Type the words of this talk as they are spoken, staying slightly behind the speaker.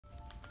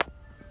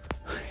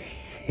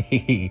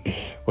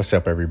What's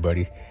up,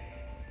 everybody?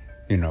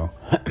 You know,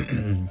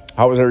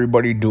 how is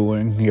everybody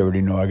doing? You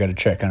already know I got to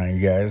check on you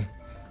guys.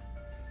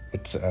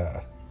 It's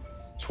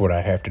what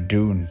I have to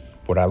do, and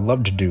what I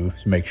love to do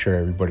is make sure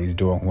everybody's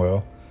doing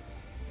well.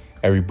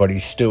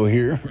 Everybody's still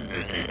here.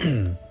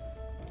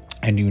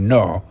 And you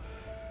know,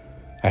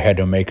 I had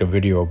to make a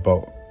video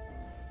about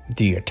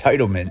the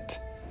entitlement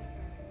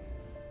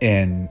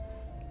and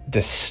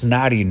the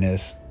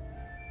snottiness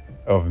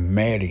of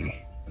Maddie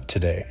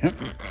today.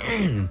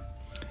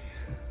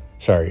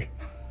 Sorry.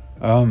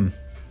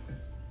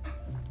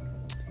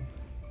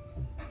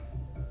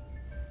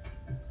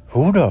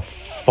 Who the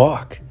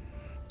fuck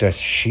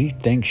does she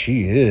think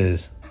she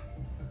is?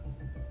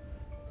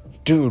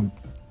 Dude,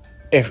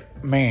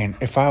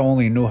 if I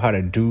only knew how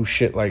to do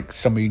shit like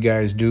some of you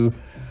guys do,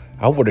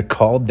 I would have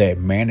called that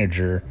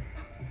manager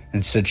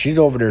and said, she's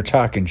over there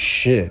talking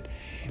shit.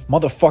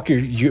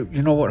 Motherfucker, you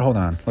know what? Hold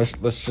on.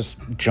 Let's just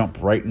jump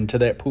right into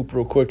that poop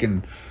real quick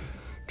and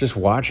just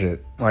watch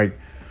it. Like,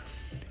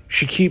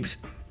 she keeps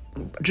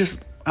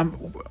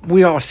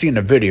we all seen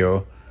the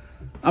video.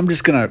 I'm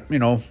just gonna,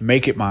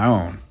 make it my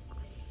own.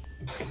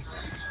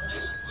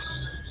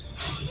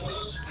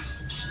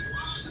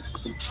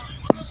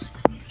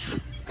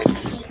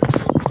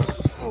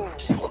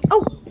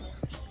 Oh,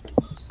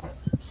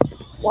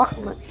 walk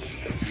much.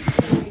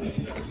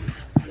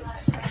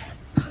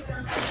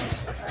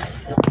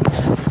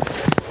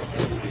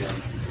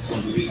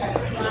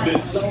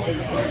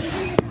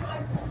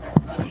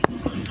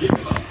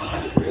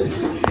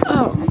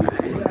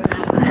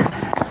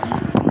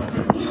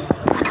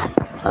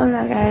 Oh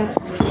no, guys.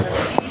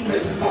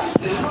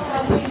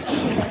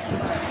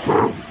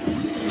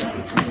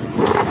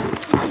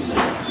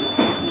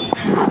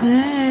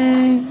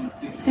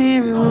 Hey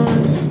everyone.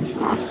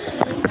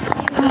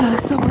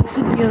 So what's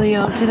the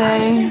dealio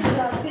today?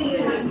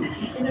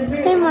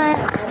 Hey Mark.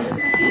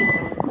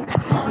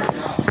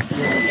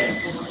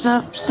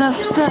 Sup. So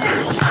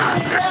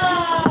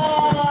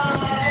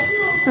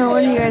what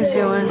are you guys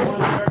doing?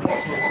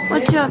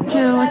 What you up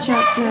to?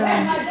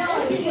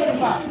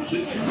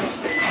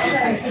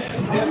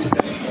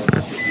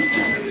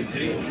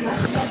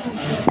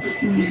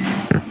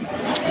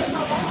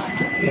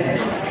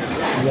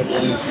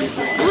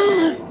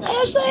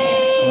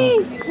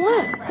 Ashley!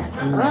 What?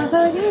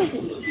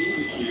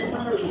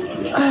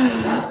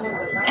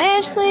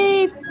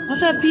 Ashley!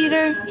 What's up,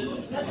 Peter?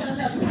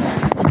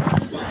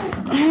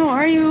 How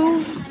are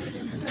you?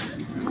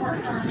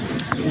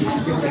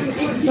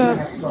 What's up?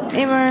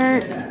 Hey,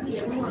 Mark.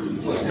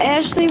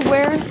 Ashley,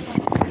 where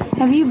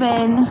have you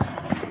been?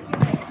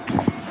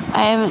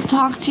 I haven't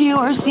talked to you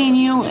or seen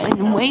you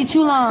in way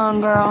too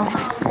long, girl.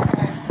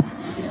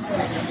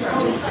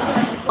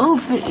 Oh,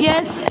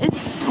 yeah,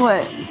 it's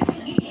what?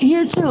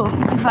 Here too,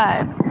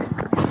 55.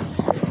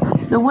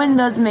 The wind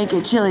does make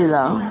it chilly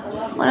though.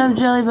 What up,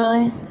 Jelly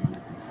Belly?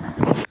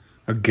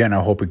 Again,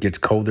 I hope it gets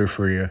colder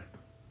for you.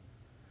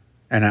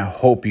 And I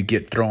hope you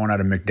get thrown out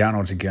of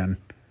McDonald's again.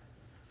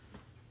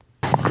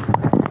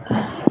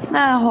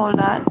 Not a whole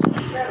lot.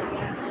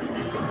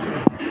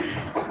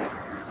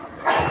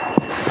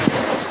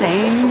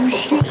 Same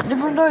shit,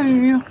 different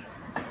day.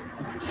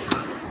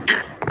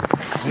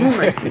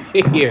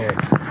 Yeah.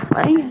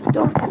 I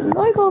don't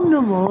like them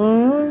no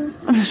more.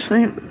 I'm just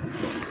like,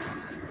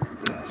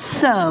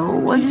 so,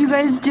 what are you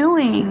guys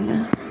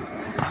doing?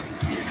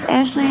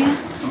 Ashley?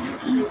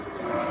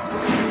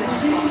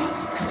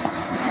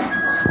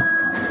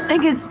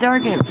 It gets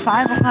dark at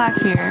 5 o'clock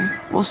here.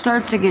 Well,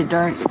 starts to get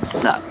dark. It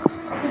sucks.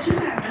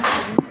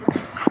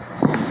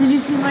 Did you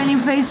see my new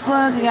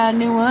Facebook? I got a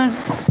new one.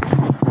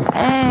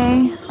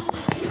 Hey.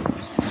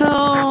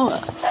 So,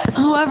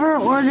 whoever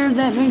ordered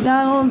that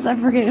McDonald's, I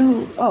forget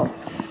who. Oh.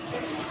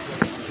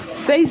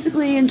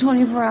 Basically, in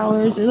 24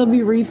 hours, it'll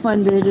be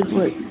refunded, is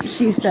what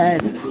she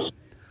said.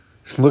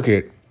 Just look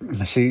at,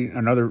 see,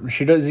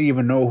 she doesn't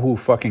even know who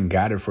fucking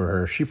got it for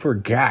her. She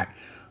forgot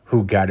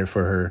who got it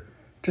for her.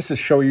 Just to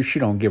show you she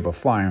don't give a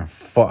flying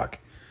fuck.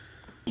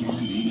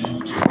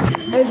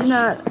 It's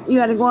not, you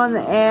gotta go on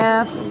the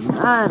app.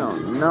 I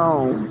don't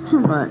know. Too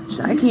much.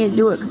 I can't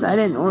do it because I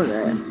didn't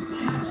order it.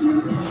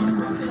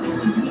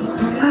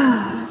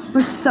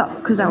 Which sucks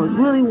because I was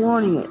really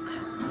wanting it.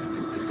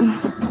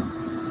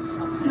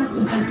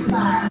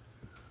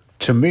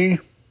 To me,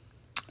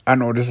 I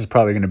know this is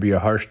probably going to be a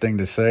harsh thing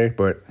to say,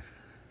 but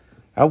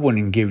I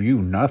wouldn't give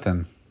you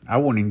nothing. I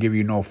wouldn't give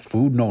you no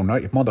food, no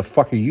nothing.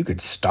 Motherfucker, you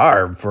could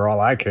starve for all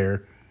I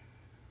care.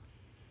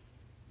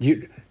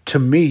 To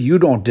me, you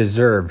don't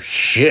deserve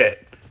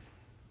shit.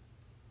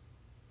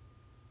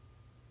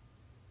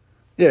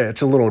 Yeah,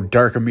 it's a little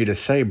dark of me to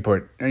say,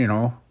 but,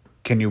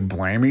 can you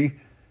blame me?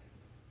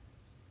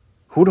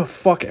 Who the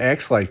fuck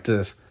acts like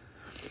this?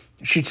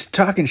 She's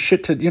talking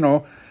shit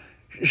to,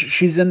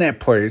 she's in that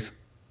place.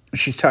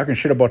 She's talking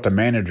shit about the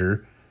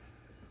manager.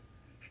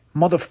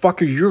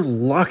 Motherfucker, you're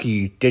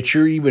lucky that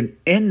you're even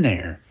in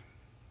there.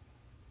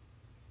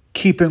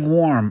 Keeping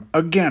warm.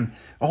 Again,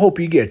 I hope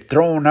you get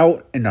thrown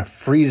out in the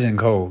freezing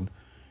cold.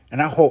 And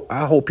I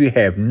hope you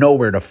have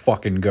nowhere to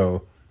fucking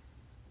go.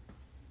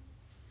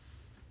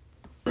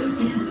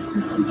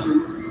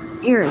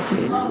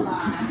 irritated.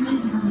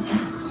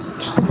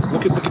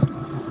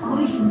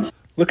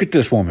 Look at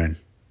this woman.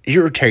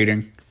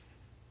 Irritating.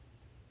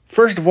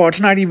 First of all, it's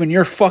not even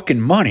your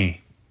fucking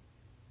money.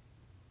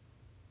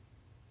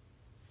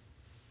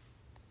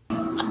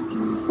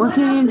 What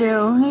can you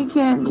do? Hey,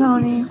 Cat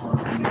Tony.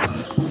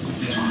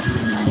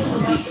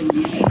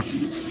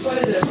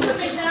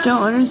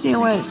 Don't understand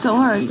why it's so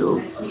hard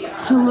to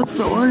look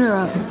the order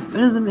up. It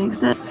doesn't make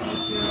sense.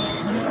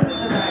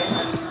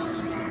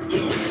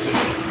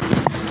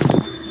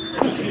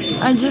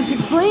 I just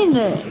explained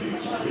it.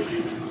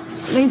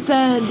 They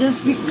said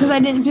just because I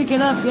didn't pick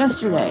it up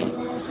yesterday,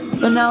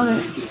 but now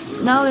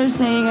they're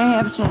saying I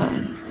have to.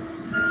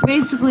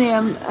 Basically,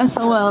 I'm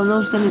SOL and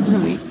they'll send it to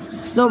me.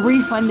 They'll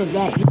refund it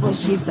back. Is what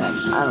she said.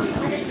 I don't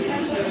know.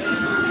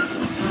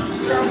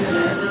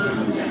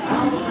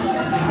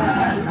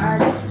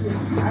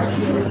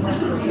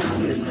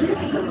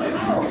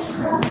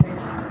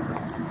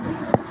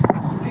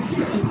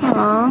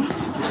 Aw.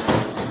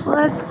 Well,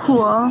 that's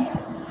cool.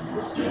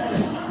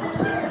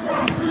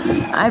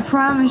 I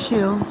promise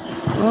you.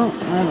 Well,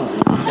 I don't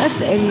know.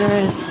 That's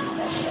ignorant.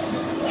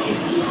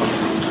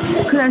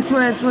 Because I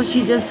swear that's what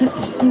she just...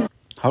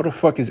 How the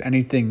fuck is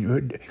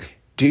anything...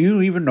 Do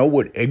you even know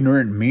what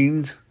ignorant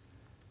means?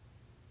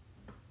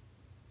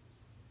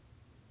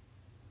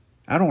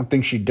 I don't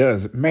think she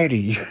does.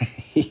 Maddie.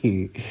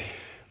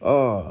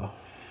 Oh.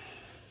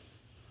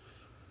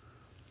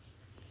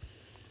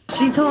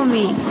 She told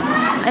me.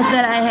 I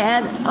said I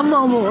had a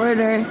mobile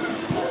order.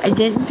 I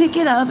didn't pick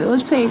it up. It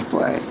was paid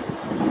for.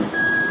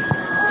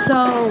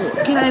 So,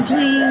 can I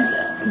please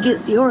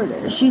get the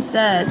order? She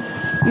said,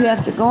 you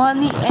have to go on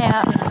the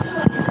app,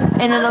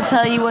 and it'll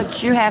tell you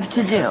what you have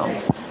to do.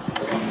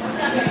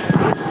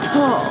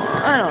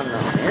 Oh, I don't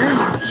know,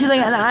 man. She's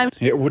like,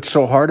 Yeah, what's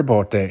so hard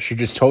about that? She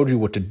just told you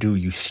what to do,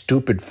 you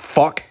stupid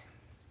fuck.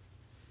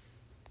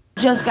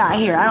 Just got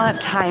here. I don't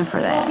have time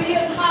for that.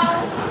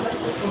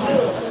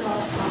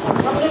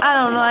 I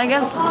don't know. I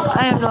guess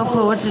I have no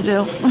clue what to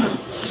do.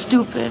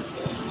 Stupid.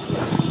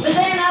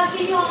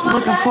 I'm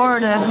looking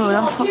forward to that food.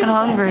 I'm fucking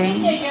hungry.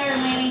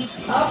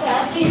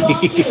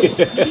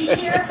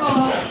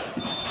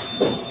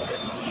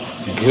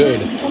 Good.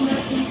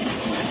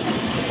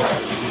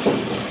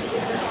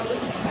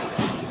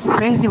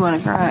 Makes me want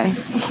to cry.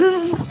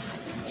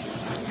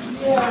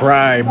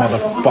 Cry,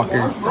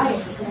 motherfucker.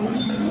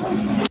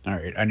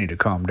 Alright, I need to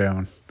calm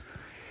down.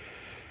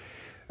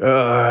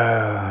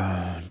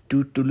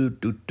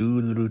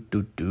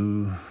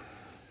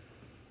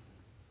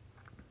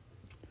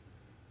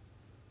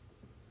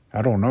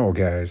 I don't know,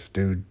 guys,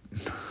 dude.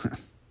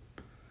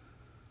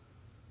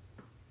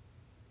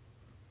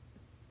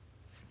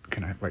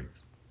 Can I, like...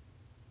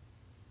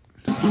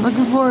 I'm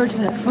looking forward to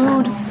that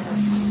food.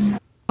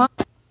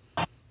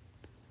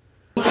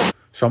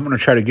 So I'm going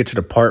to try to get to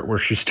the part where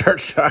she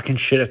starts talking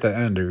shit at the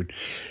end, dude.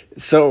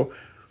 So,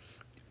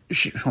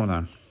 hold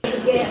on.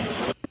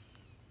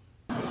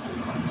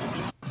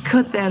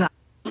 Cut that out.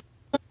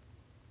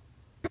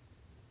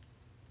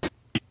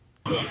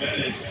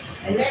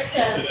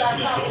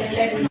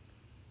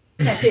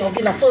 She gonna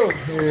get her food.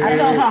 I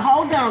told her,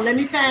 hold on, let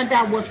me find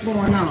out what's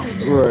going on.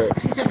 Right.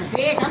 She told me,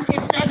 Dad, I'm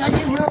just straight. I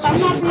didn't realize I'm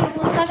not being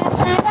rude. I gotta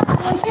find out. I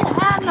don't get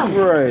high enough.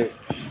 Right.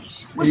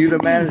 You the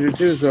manager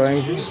too, so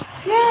ain't you?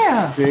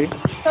 Yeah. See?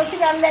 So she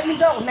gotta let me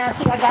go. Now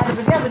see, I got it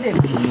together,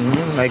 didn't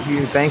you? Like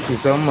you, thank you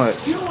so much.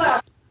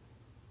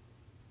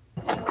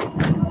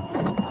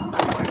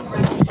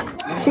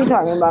 She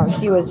talking about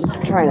she was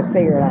just trying to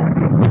figure it out.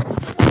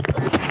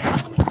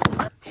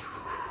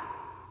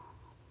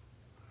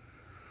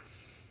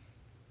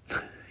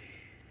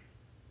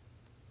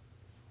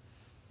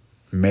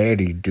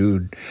 Maddie,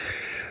 dude.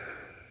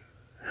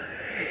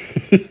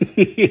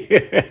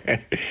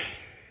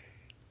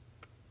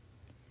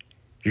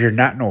 You're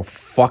not no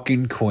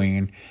fucking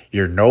queen.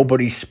 You're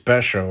nobody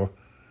special.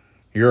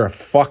 You're a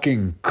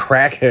fucking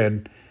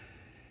crackhead.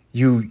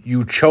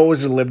 You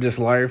chose to live this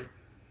life.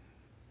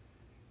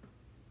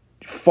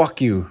 Fuck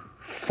you.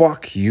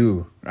 Fuck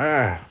you.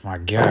 Ah, my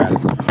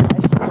God.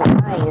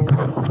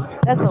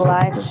 That's a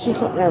lie. She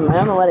told me, I'm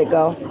gonna let it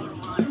go.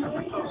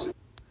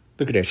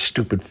 Look at that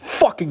stupid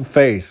fucking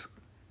face.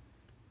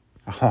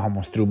 I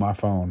almost threw my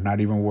phone. Not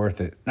even worth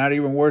it. Not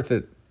even worth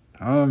it.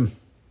 And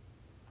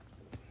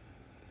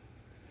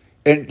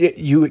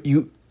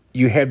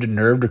you have the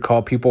nerve to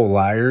call people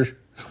liars?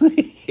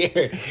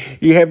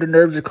 You have the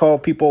nerve to call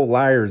people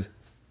liars.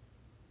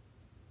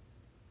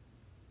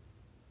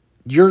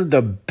 You're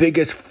the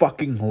biggest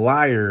fucking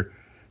liar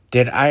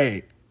that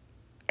I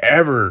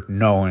ever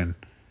known.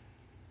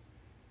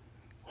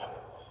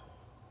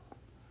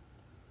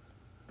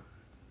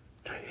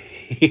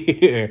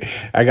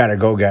 I gotta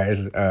go,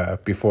 guys,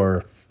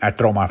 before I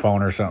throw my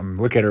phone or something.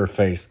 Look at her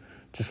face.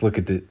 Just look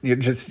at the... You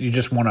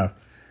just want to...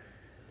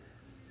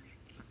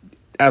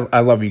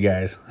 I love you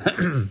guys.